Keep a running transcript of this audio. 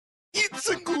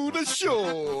Segura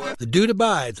Show. The Dude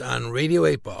Abides on Radio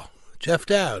 8 Ball. Jeff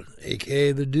Dowd,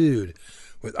 a.k.a. The Dude,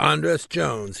 with Andras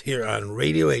Jones here on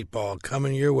Radio 8 Ball,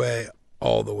 coming your way,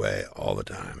 all the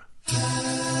time.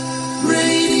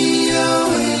 Radio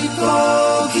 8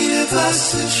 Ball, give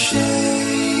us a shake.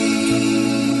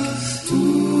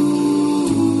 Ooh,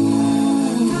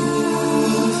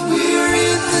 we're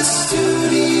in the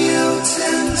studio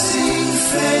tempting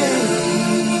fate.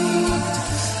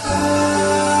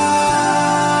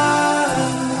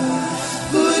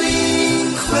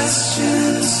 Putting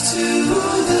questions to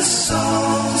the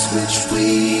songs which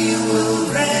we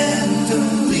will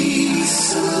randomly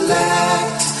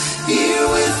select. Here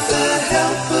with the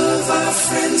help of our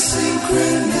friend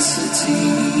Synchronicity.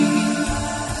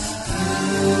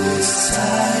 It's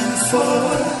time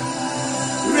for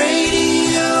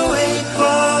Radio 8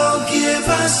 Ball, give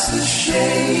us a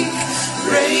shake.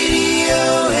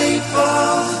 Radio 8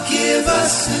 Ball, give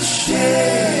us a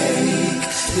shake.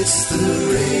 It's the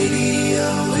Radio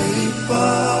 8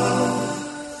 Ball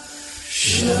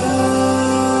Show.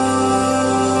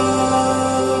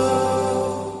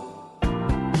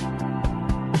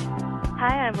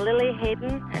 I'm Lily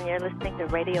Hayden, and you're listening to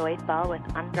Radio 8 Ball with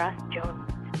Andras Jones.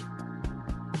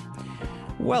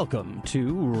 Welcome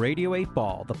to Radio 8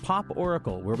 Ball, the pop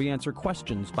oracle, where we answer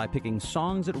questions by picking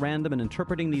songs at random and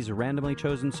interpreting these randomly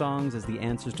chosen songs as the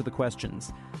answers to the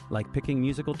questions, like picking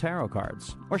musical tarot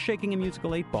cards or shaking a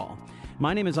musical 8-ball.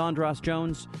 My name is Andras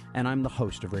Jones, and I'm the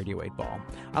host of Radio 8 Ball.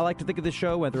 I like to think of this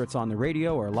show, whether it's on the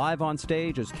radio or live on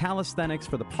stage, as calisthenics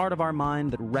for the part of our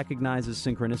mind that recognizes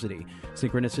synchronicity.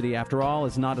 Synchronicity, after all,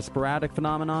 is not a sporadic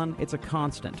phenomenon, it's a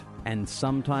constant, and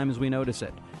sometimes we notice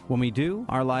it. When we do,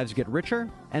 our lives get richer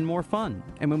and more fun.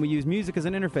 And when we use music as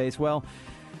an interface, well,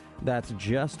 that's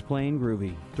just plain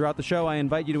groovy. Throughout the show, I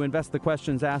invite you to invest the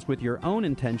questions asked with your own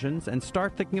intentions and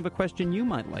start thinking of a question you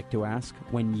might like to ask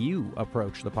when you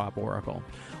approach the Pop Oracle.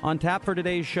 On tap for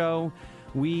today's show,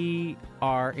 we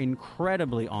are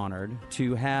incredibly honored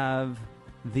to have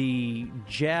the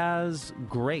jazz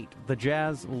great, the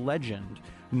jazz legend,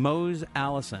 Mose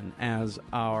Allison, as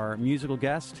our musical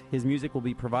guest. His music will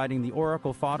be providing the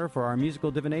oracle fodder for our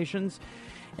musical divinations,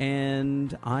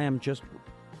 and I am just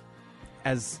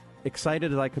as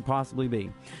excited as I could possibly be.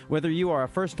 Whether you are a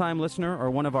first-time listener or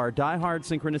one of our die-hard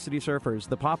Synchronicity surfers,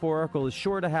 the Pop Oracle is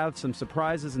sure to have some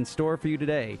surprises in store for you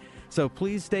today, so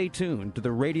please stay tuned to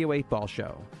the Radio 8 Ball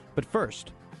Show. But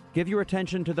first, give your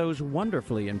attention to those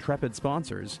wonderfully intrepid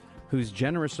sponsors whose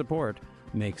generous support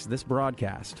makes this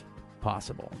broadcast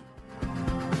possible.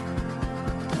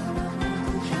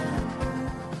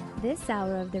 This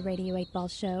hour of the Radio 8 Ball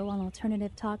Show on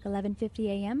Alternative Talk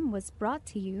 1150 AM was brought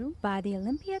to you by the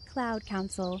Olympia Cloud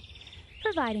Council,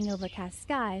 providing overcast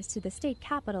skies to the state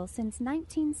capital since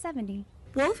 1970.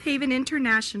 Wolf Haven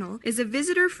International is a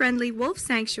visitor-friendly wolf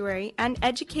sanctuary and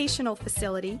educational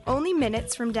facility only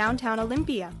minutes from downtown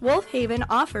Olympia. Wolf Haven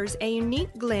offers a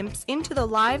unique glimpse into the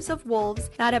lives of wolves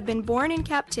that have been born in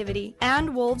captivity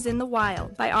and wolves in the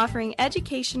wild by offering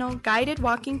educational guided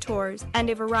walking tours and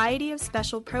a variety of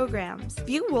special programs.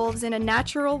 View wolves in a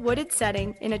natural wooded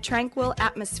setting in a tranquil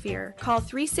atmosphere. Call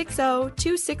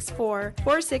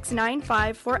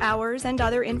 360-264-4695 for hours and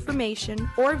other information,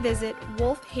 or visit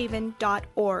wolfhaven.org.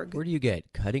 Where do you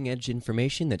get cutting-edge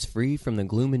information that's free from the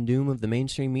gloom and doom of the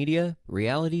mainstream media?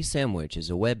 Reality Sandwich is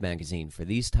a web magazine for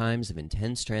these times of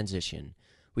intense transition.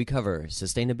 We cover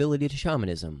sustainability to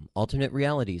shamanism, alternate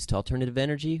realities to alternative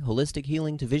energy, holistic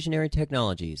healing to visionary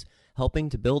technologies, helping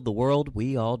to build the world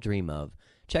we all dream of.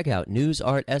 Check out news,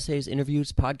 art, essays,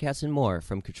 interviews, podcasts, and more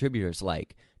from contributors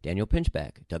like Daniel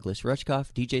Pinchbeck, Douglas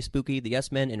Rushkoff, DJ Spooky, The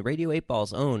Yes Men, and Radio 8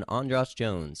 Ball's own Andras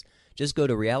Jones. Just go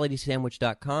to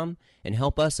realitysandwich.com and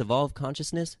help us evolve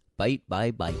consciousness bite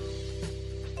by bite.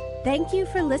 Thank you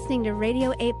for listening to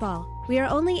Radio 8 Ball. We are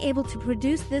only able to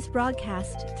produce this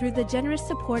broadcast through the generous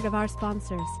support of our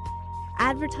sponsors.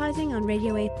 Advertising on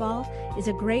Radio 8 Ball is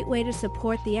a great way to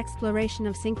support the exploration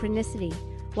of synchronicity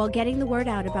while getting the word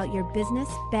out about your business,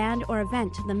 band, or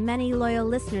event to the many loyal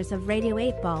listeners of Radio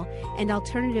 8 Ball and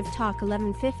Alternative Talk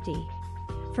 1150.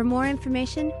 For more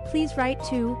information, please write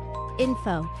to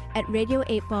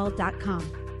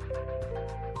info@radio8ball.com.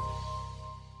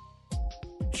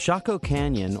 Chaco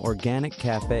Canyon Organic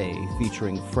Cafe,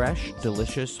 featuring fresh,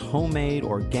 delicious, homemade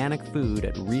organic food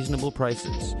at reasonable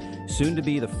prices. Soon to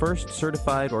be the first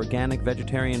certified organic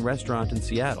vegetarian restaurant in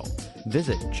Seattle.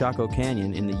 Visit Chaco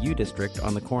Canyon in the U District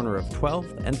on the corner of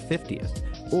 12th and 50th,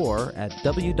 or at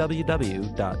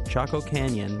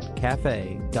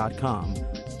www.chacocanyoncafe.com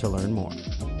to learn more.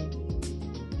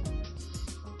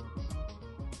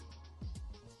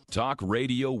 Talk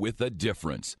radio with a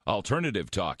difference. Alternative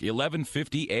Talk,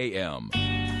 1150 AM.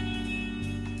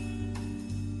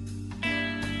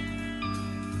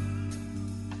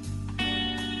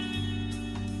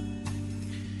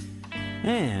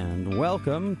 And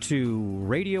welcome to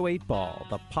Radio 8 Ball,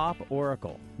 the Pop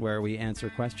Oracle, where we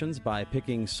answer questions by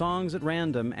picking songs at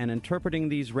random and interpreting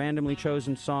these randomly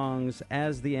chosen songs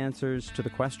as the answers to the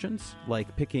questions,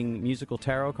 like picking musical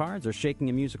tarot cards or shaking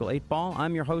a musical 8-ball.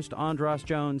 I'm your host, Andras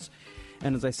Jones,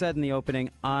 and as I said in the opening,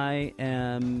 I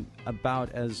am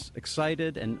about as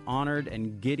excited and honored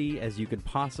and giddy as you could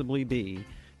possibly be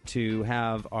to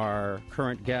have our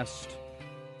current guest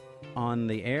on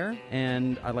the air,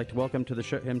 and I'd like to welcome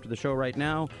him to the show right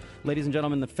now. Ladies and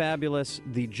gentlemen, the fabulous,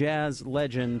 the jazz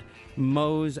legend,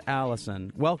 Mose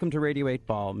Allison. Welcome to Radio 8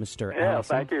 Ball, Mr.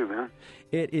 Allison. Thank you, man.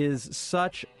 It is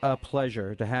such a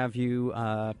pleasure to have you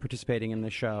participating in the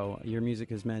show. Your music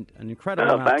has meant an incredible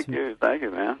amount to me. Thank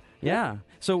you, man. Yeah.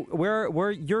 So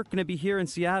where you're going to be here in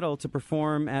Seattle to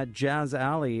perform at Jazz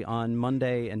Alley on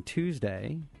Monday and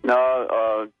Tuesday.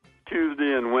 No,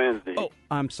 Tuesday and Wednesday. Oh,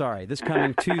 I'm sorry. This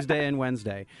coming Tuesday and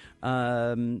Wednesday.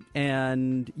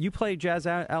 And you play Jazz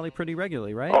Alley pretty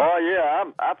regularly, right? Oh,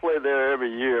 yeah. I play there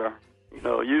every year,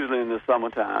 usually in the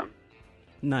summertime.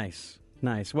 Nice.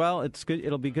 Well, it's good.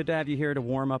 It'll be good to have you here to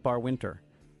warm up our winter.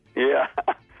 Yeah.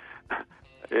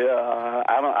 Yeah.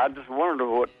 I just wonder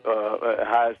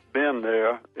how it's been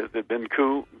there. Has it been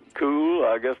cool?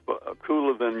 I guess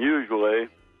cooler than usual, eh?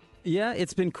 Yeah,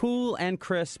 it's been cool and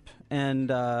crisp and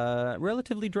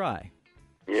relatively dry.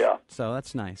 Yeah. So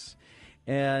that's nice.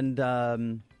 And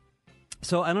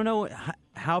so I don't know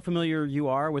how familiar you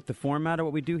are with the format of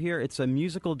what we do here. It's a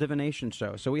musical divination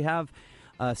show. So we have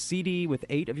a CD with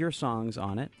 8 of your songs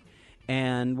on it.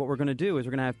 And what we're going to do is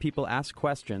we're going to have people ask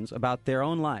questions about their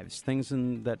own lives, things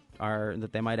that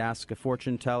they might ask a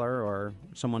fortune teller or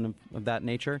someone of that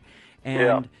nature.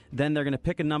 And then they're going to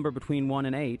pick a number between 1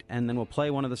 and 8, and then we'll play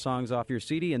one of the songs off your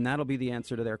CD, and that'll be the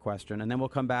answer to their question. And then we'll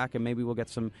come back, and maybe we'll get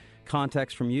some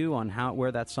context from you on how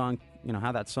that song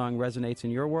resonates in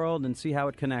your world, and see how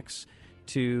it connects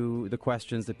to the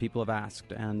questions that people have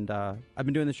asked. And I've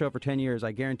been doing the show for 10 years.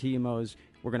 I guarantee you, Mose,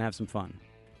 we're going to have some fun.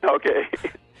 Okay.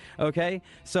 Okay.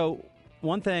 So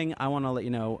one thing I want to let you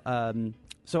know.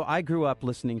 So I grew up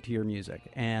listening to your music,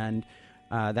 and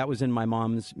that was in my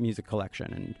mom's music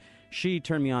collection, and she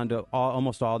turned me on to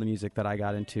almost all the music that I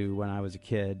got into when I was a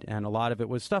kid, and a lot of it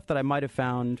was stuff that I might have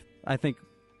found, I think,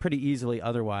 pretty easily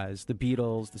otherwise. The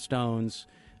Beatles, the Stones,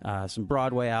 some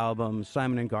Broadway albums,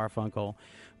 Simon and Garfunkel.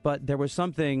 But there was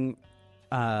something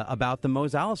about the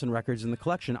Mose Allison records in the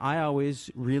collection. I always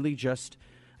really just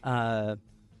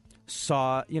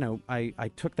saw,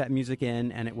 I took that music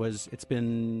in, and it's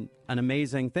been an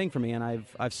amazing thing for me, and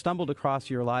I've stumbled across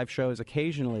your live shows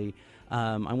occasionally.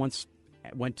 I once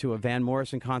went to a Van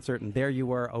Morrison concert, and there you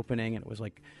were opening, and it was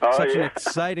like an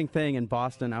exciting thing in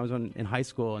Boston. I was in high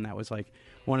school, and that was like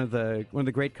one of the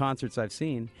great concerts I've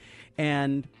seen.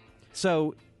 And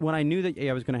so when I knew that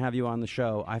I was going to have you on the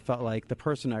show, I felt like the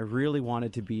person I really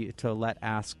wanted to let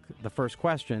ask the first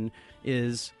question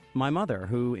is my mother,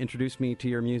 who introduced me to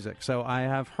your music. So I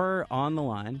have her on the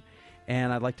line,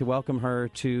 and I'd like to welcome her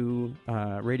to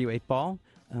Radio 8 Ball.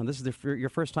 This is your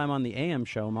first time on the AM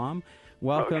show, Mom.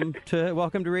 Welcome to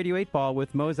Radio 8 Ball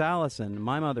with Mose Allison,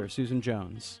 my mother, Susan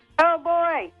Jones. Oh,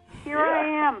 boy. Here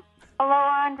I am. Hello,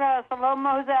 Andras. Hello,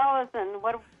 Mose Allison.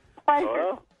 What a pleasure.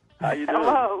 Hello. How you doing?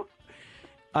 Hello.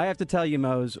 I have to tell you,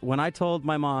 Mose, when I told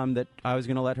my mom that I was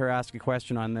going to let her ask a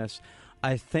question on this,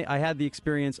 I had the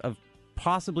experience of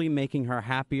possibly making her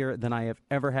happier than I have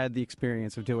ever had the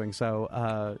experience of doing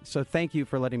so. So thank you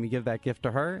for letting me give that gift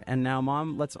to her. And now,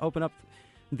 Mom, let's open up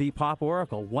the Pop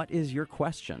Oracle. What is your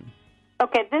question?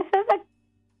 Okay, this is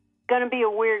going to be a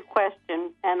weird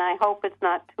question, and I hope it's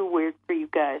not too weird for you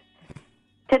guys.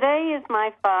 Today is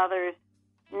my father's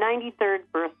 93rd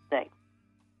birthday,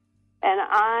 and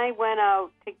I went out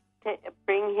to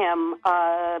bring him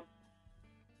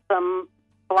some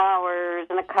flowers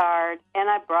and a card, and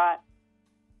I brought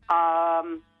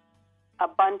a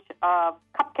bunch of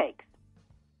cupcakes.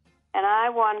 And I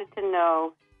wanted to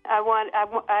know,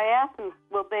 I asked them,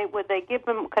 would they give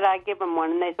him, could I give him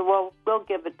one? And they said, well, we'll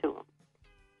give it to him.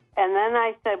 And then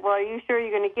I said, well, are you sure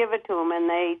you're going to give it to him? And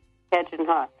they hedged and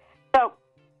hawed. So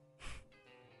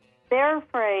they're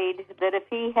afraid that if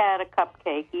he had a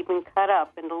cupcake, even cut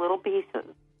up into little pieces,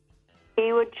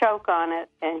 he would choke on it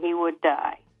and he would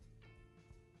die,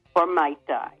 or might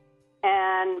die.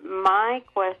 And my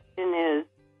question is,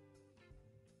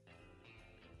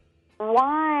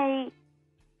 why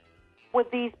would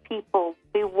these people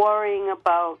be worrying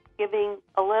about giving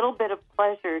a little bit of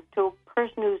pleasure to a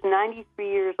person who's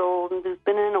 93 years old and who's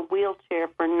been in a wheelchair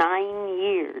for 9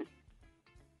 years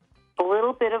a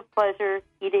little bit of pleasure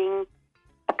eating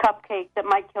a cupcake that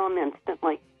might kill him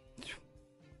instantly?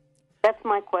 That's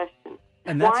my question.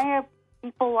 And why are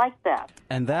people like that?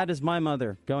 And that is my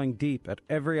mother, going deep at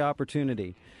every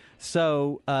opportunity.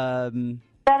 So, is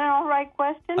that an all right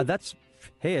question?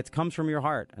 Hey, it comes from your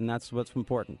heart, and that's what's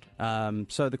important.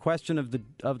 So the question of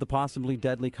the possibly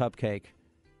deadly cupcake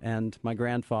and my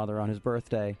grandfather on his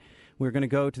birthday, we're going to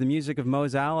go to the music of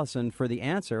Mose Allison for the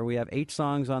answer. We have 8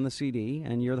 songs on the CD,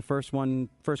 and you're the first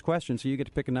question, so you get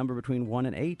to pick a number between 1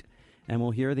 and 8, and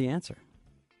we'll hear the answer.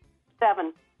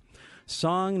 7.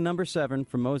 Song number 7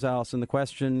 from Mose Allison. The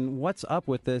question, what's up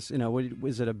with this?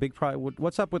 Is it a big problem?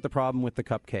 What's up with the problem with the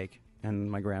cupcake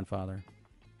and my grandfather?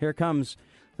 Here it comes.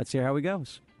 Let's hear how it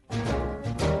goes.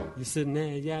 You're sitting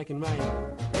there yakking right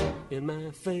in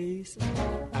my face.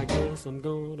 I guess I'm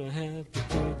gonna have to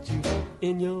put you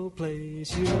in your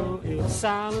place. You know, if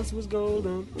silence was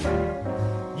golden,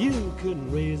 you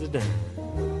couldn't raise a dime.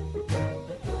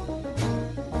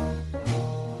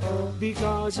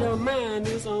 Because your mind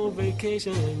is on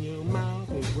vacation and your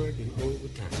mouth is working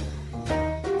overtime.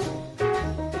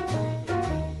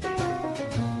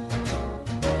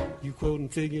 You quoting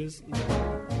figures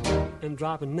and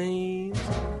dropping names.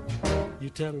 You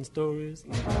telling stories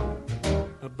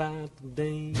about the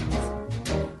dames.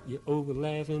 You're over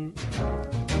laughing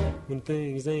when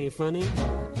things ain't funny.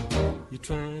 You're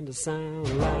trying to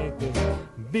sound like the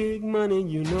big money.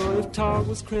 You know if talk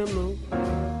was criminal,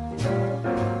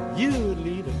 you'd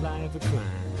lead a life of crime.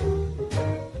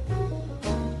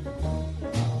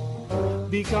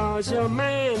 Because your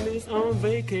mind is on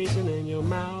vacation and your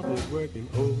mouth is working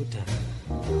overtime.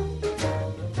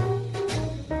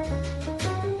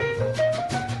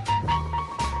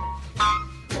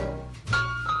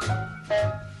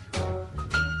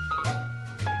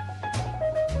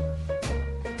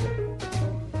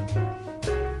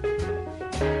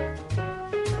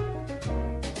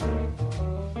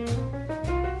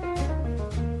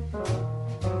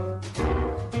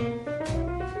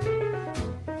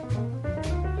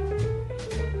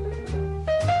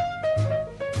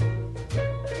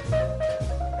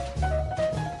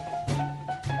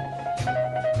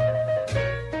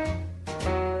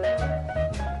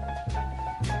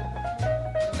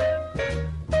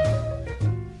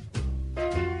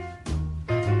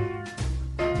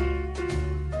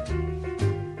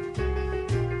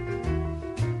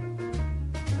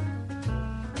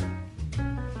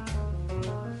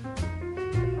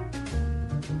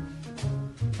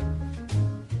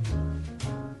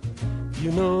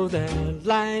 You know that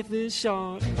life is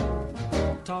short,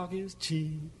 talk is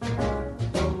cheap.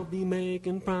 Don't be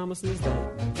making promises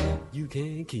that you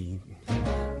can't keep.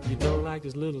 You don't like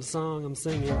this little song I'm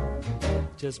singing,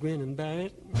 just grin and bear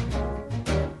it.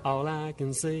 All I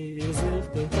can say is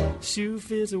if the shoe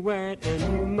fits wet and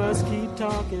you must keep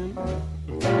talking,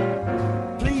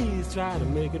 please try to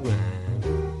make it rhyme.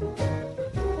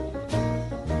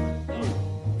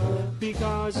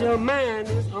 Because your mind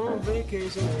is on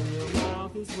vacation and your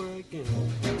mouth is working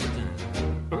overtime.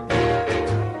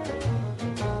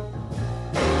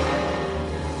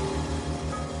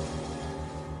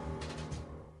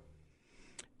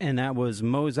 And that was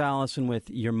Mose Allison with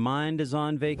Your Mind is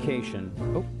on Vacation.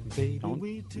 Oh,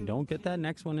 don't get that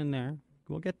next one in there.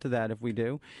 We'll get to that if we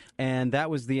do. And that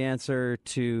was the answer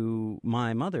to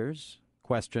my mother's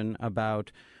question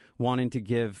about wanting to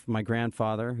give my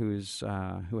grandfather, who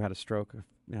had a stroke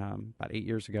about 8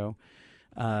 years ago,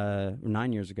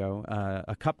 9 years ago,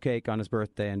 a cupcake on his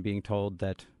birthday, and being told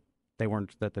that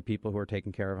the people who were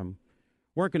taking care of him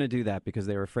weren't going to do that because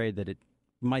they were afraid that it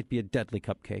might be a deadly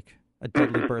cupcake, a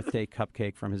deadly birthday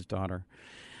cupcake from his daughter.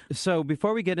 So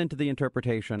before we get into the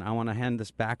interpretation, I want to hand this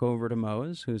back over to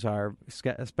Mose, who's our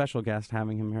special guest,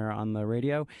 having him here on the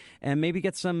radio, and maybe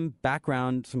get some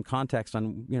background, some context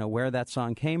on where that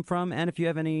song came from, and if you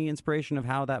have any inspiration of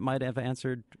how that might have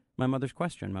answered my mother's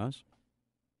question, Mose.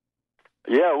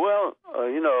 Yeah, well,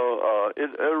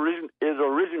 it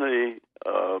originally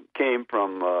came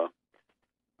from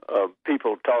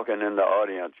people talking in the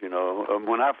audience.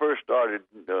 When I first started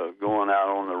going out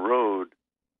on the road,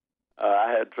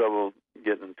 I had trouble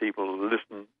getting people to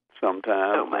listen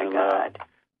sometimes. Oh, my God.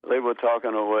 They were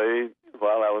talking away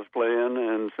while I was playing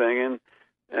and singing.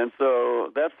 And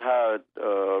so that's how it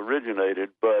originated.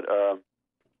 But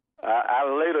I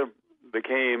later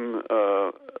became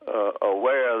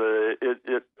aware that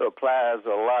it applies a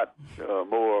lot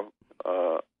more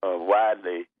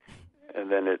widely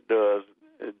than it does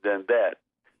than that.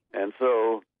 And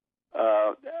so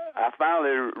I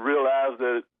finally realized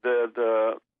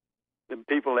that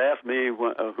people ask me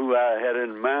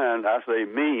I say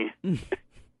me.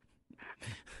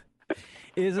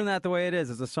 Isn't that the way it is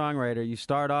as a songwriter? You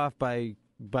start off by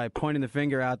pointing the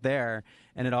finger out there,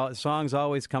 and songs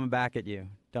always come back at you,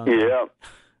 don't they? Yeah.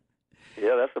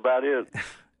 Yeah, that's about it.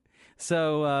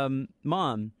 So,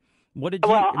 Mom, what did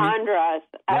you... Well, Andras,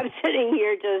 I'm sitting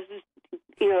here just,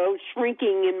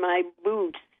 shrinking in my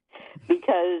boots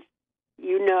because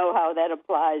you know how that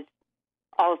applies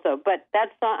also. But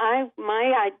that's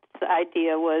my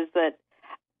idea was that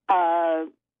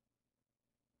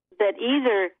that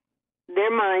either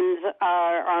their minds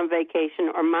are on vacation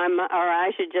or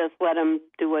I should just let them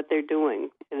do what they're doing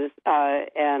and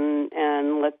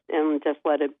just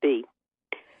let it be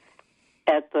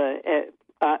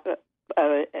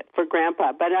for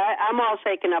Grandpa. But I'm all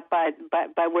shaken up by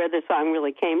where the song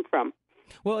really came from.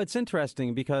 Well, it's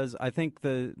interesting because I think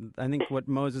what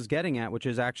Mose is getting at, which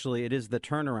is actually it is the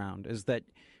turnaround, is that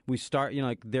we start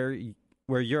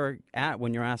where you're at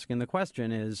when you're asking the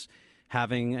question is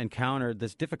having encountered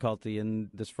this difficulty and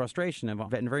this frustration of a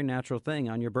very natural thing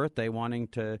on your birthday, wanting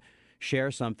to share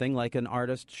something like an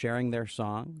artist sharing their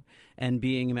song and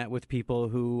being met with people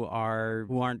who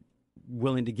aren't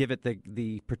willing to give it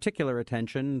the particular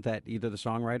attention that either the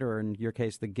songwriter or, in your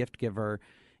case, the gift giver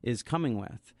is coming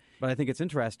with. But I think it's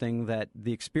interesting that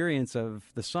the experience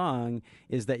of the song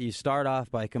is that you start off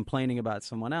by complaining about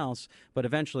someone else, but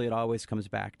eventually it always comes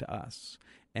back to us.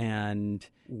 And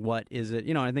what is it?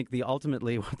 I think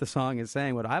ultimately what the song is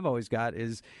saying, what I've always got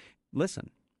is listen,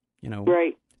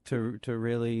 right. to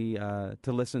really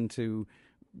to listen to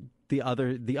the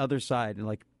other side, and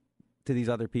like to these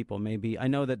other people. Maybe I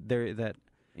know that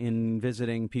in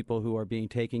visiting people who are being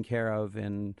taken care of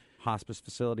in hospice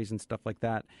facilities and stuff like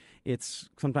that, it's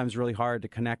sometimes really hard to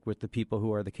connect with the people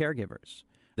who are the caregivers.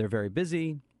 They're very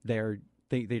busy. They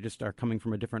just are coming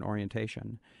from a different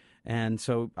orientation. And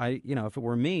so if it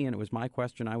were me and it was my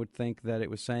question, I would think that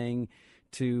it was saying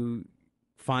to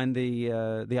find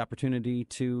the opportunity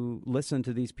to listen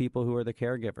to these people who are the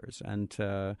caregivers and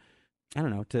to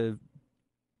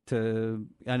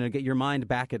get your mind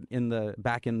back in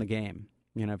the game.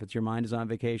 If it's your mind is on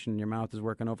vacation and your mouth is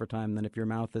working overtime, then if your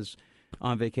mouth is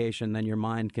on vacation, then your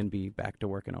mind can be back to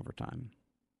working overtime.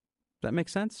 Does that make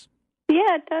sense?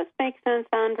 Yeah, it does make sense,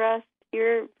 Andras.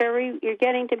 You're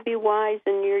getting to be wise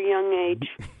in your young age.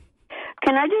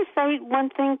 Can I just say one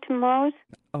thing to Mose?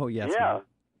 Oh, yes. Yeah. Ma'am.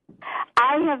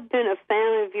 I have been a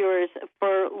fan of yours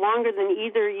for longer than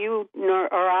either you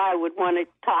or I would want to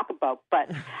talk about, but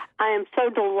I am so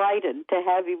delighted to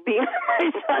have you be on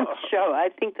my son's show. I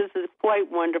think this is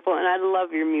quite wonderful, and I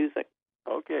love your music.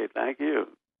 Okay, thank you.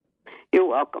 You're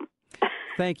welcome.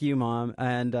 Thank you, Mom.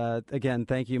 And again,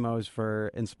 thank you, Mose,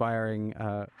 for inspiring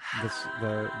the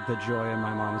joy in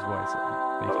my mom's voice.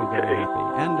 It makes me very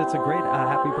happy. And it's a great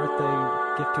happy birthday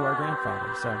gift to our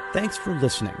grandfather. So thanks for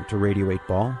listening to Radio 8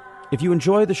 Ball. If you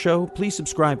enjoy the show, please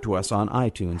subscribe to us on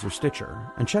iTunes or Stitcher,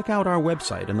 and check out our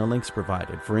website and the links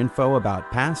provided for info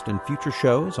about past and future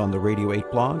shows on the Radio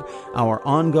 8 blog, our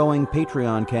ongoing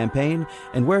Patreon campaign,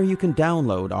 and where you can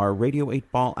download our Radio 8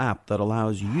 Ball app that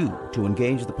allows you to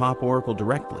engage the Pop Oracle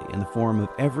directly in the form of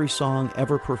every song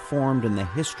ever performed in the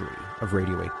history of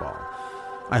Radio 8 Ball.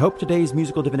 I hope today's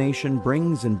musical divination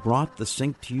brings and brought the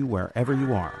sync to you wherever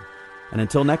you are. And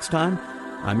until next time,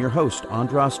 I'm your host,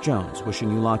 Andras Jones,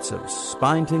 wishing you lots of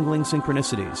spine-tingling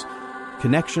synchronicities,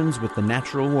 connections with the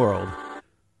natural world,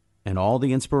 and all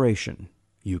the inspiration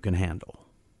you can handle.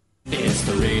 It's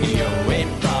the Radio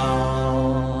 8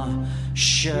 Ball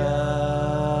Show.